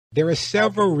There are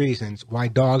several reasons why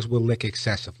dogs will lick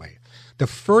excessively. The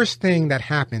first thing that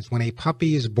happens when a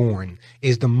puppy is born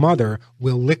is the mother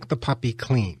will lick the puppy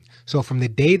clean. So from the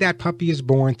day that puppy is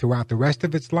born throughout the rest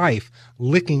of its life,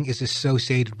 licking is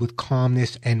associated with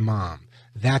calmness and mom.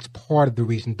 That's part of the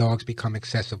reason dogs become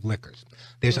excessive lickers.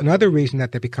 There's another reason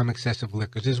that they become excessive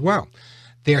lickers as well.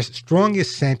 Their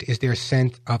strongest scent is their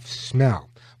scent of smell.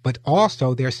 But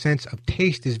also their sense of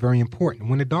taste is very important.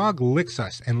 When a dog licks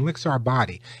us and licks our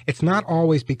body, it's not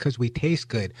always because we taste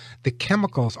good. The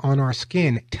chemicals on our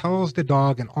skin tells the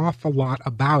dog an awful lot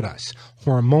about us,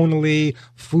 hormonally,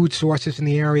 food sources in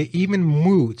the area, even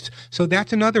moods. So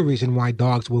that's another reason why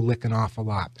dogs will lick an awful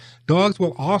lot. Dogs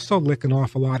will also lick an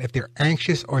awful lot if they're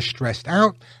anxious or stressed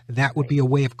out. That would be a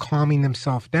way of calming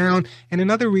themselves down. And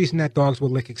another reason that dogs will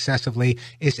lick excessively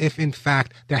is if, in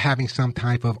fact, they're having some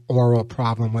type of oral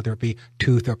problem, whether it be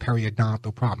tooth or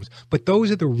periodontal problems. But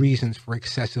those are the reasons for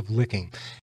excessive licking.